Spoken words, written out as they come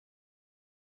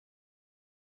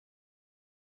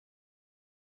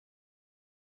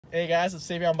Hey guys, it's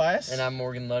Savion Bias. And I'm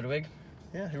Morgen, Ludwig.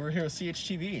 Yeah, we're here with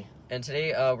CHTV. And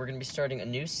today we're going to be starting a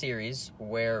new series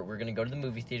where we're going to go to the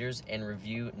movie theaters and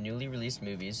review newly released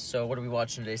movies. So what are we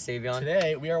watching today, Savion?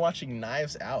 Today we are watching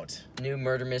Knives Out. New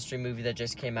murder mystery movie that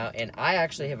just came out. And I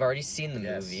actually have already seen the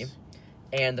movie.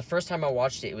 And the first time I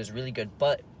watched it, it was really good.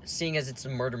 But seeing as it's a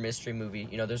murder mystery movie,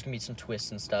 you know, there's going to be some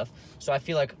twists and stuff. So I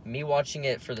feel like me watching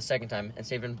it for the second time and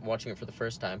Savion watching it for the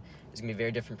first time is going to be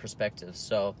very different perspectives.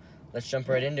 So let's jump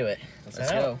right into it. Let's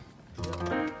go.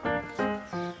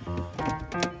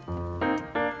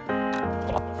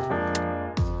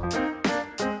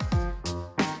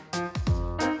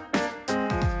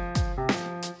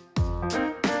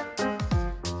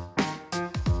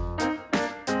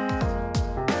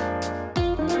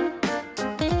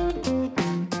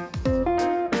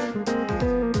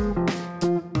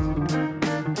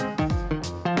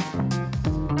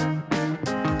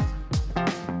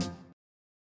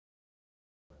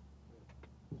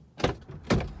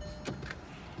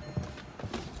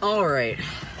 Alright,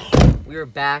 we are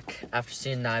back after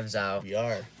seeing Knives Out. We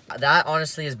are. That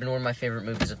honestly has been one of my favorite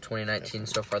movies of 2019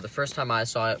 so far. The first time I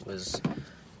saw it was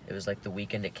like the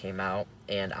weekend it came out,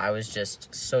 and I was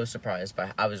just so surprised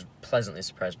I was pleasantly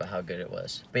surprised by how good it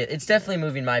was. But it's definitely a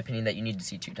movie, in my opinion, that you need to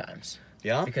see 2 times.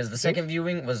 Yeah? Because the second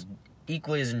viewing was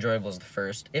equally as enjoyable as the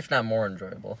first, if not more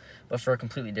enjoyable, but for a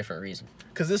completely different reason.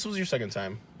 Because this was your second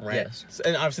time, right? Yes.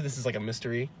 And obviously this is like a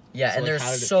mystery. Yeah, so and like,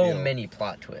 there's so many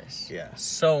plot twists. Yeah.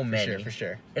 So many. For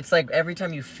sure. It's like every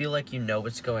time you feel like you know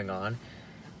what's going on,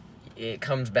 it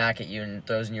comes back at you and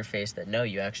throws in your face that no,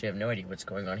 you actually have no idea what's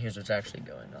going on. Here's what's actually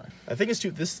going on. I think it's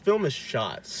too. This film is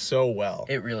shot so well.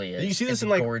 It really is. You see this it's in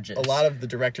like gorgeous. a lot of the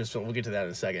director's film. We'll get to that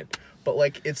in a second. But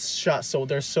like it's shot so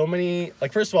there's so many.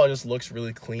 Like first of all, it just looks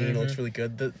really clean. It looks really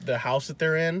good. The house that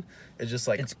they're in is just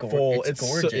like it's full. It's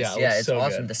gorgeous. So, it's so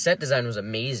awesome. Good. The set design was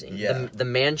amazing. Yeah. The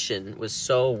mansion was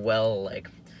so well like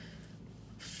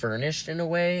furnished in a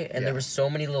way, and there were so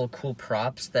many little cool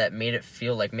props that made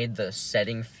the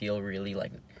setting feel really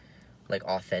like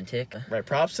authentic. Right,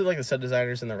 props to like the set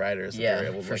designers and the writers. That they're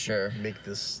able to, for sure. Make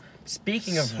this.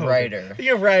 Speaking of writer,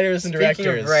 speaking of writers and directors.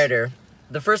 Speaking of writer,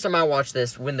 the first time I watched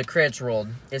this, when the credits rolled,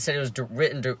 it said it was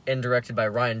written and directed by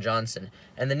Rian Johnson,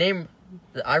 and the name,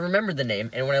 I remembered the name,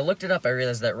 and when I looked it up, I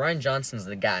realized that Rian Johnson's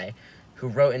the guy who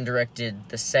wrote and directed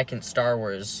the second Star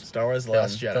Wars The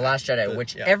Last Jedi. The Last Jedi,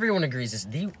 which everyone agrees is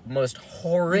the most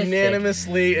horrific.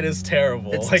 Unanimously, it is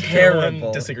terrible. It's like, terrible. No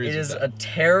one disagrees it with is that. a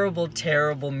terrible,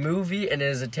 terrible movie, and it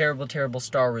is a terrible, terrible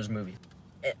Star Wars movie.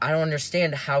 I don't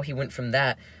understand how he went from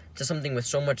that to something with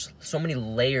so many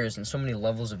layers and so many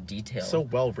levels of detail. So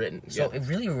well written. So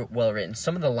really well written.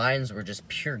 Some of the lines were just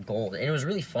pure gold, and it was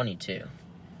really funny too.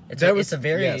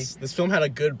 This film had a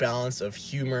good balance of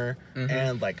humor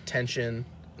and like tension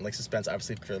and like suspense.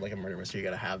 Obviously, for like a murder mystery, you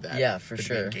gotta have that. Yeah, for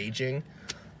sure. Engaging.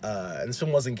 And this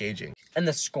film was engaging. And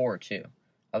the score too.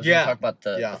 I was gonna talk about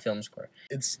the film score.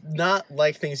 It's not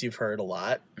like things you've heard a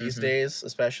lot these days,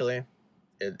 especially.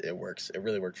 It works. It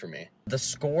really worked for me. The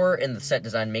score and the set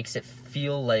design makes it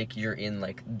feel like you're in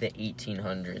like the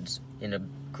 1800s in a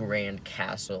grand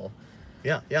castle.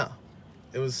 Yeah.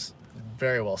 It was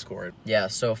very well scored. Yeah,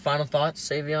 so final thoughts,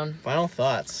 Savion? Final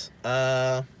thoughts.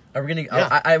 Are we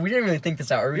gonna? We didn't really think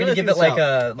this out. Are we gonna give it like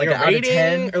a rating out of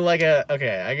 10 or like a?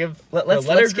 Okay, I give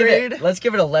let's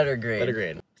give it a letter grade. Letter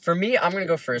grade. For me, I'm gonna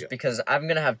go first because I'm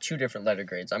gonna have 2 different letter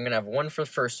grades. I'm gonna have one for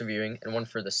first viewing and one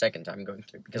for the second time going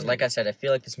through. Because like I said, I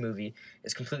feel like this movie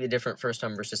is completely different first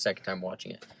time versus second time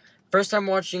watching it. First time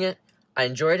watching it, I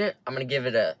enjoyed it. I'm gonna give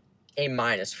it a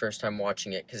A- first time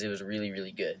watching it because it was really,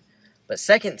 really good. But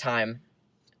second time,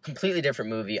 completely different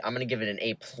movie. I'm gonna give it an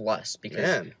A+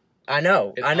 because I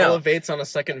know. It elevates on a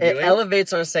second viewing. It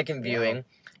elevates on a second viewing.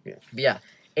 Wow. Yeah.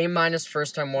 A-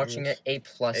 first time watching it, A+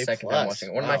 second time watching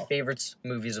it. One of my favorite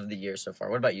movies of the year so far.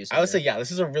 What about you, Savion? I would say,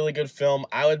 this is a really good film.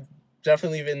 I would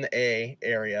definitely leave it in the A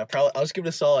area. Probably, I'll just give it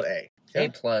a solid A. Yeah.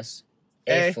 A+,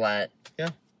 A flat. Yeah.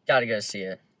 Gotta go see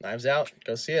it. Knives Out.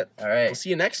 Go see it. All right. We'll see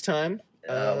you next time.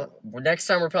 Next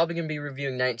time, we're probably going to be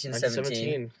reviewing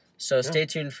 1917. So stay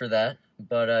tuned for that.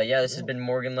 But this has been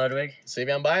Morgen Ludwig.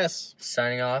 Savion Bias.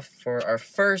 Signing off for our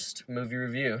first movie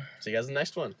review. See you guys in the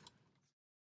next one.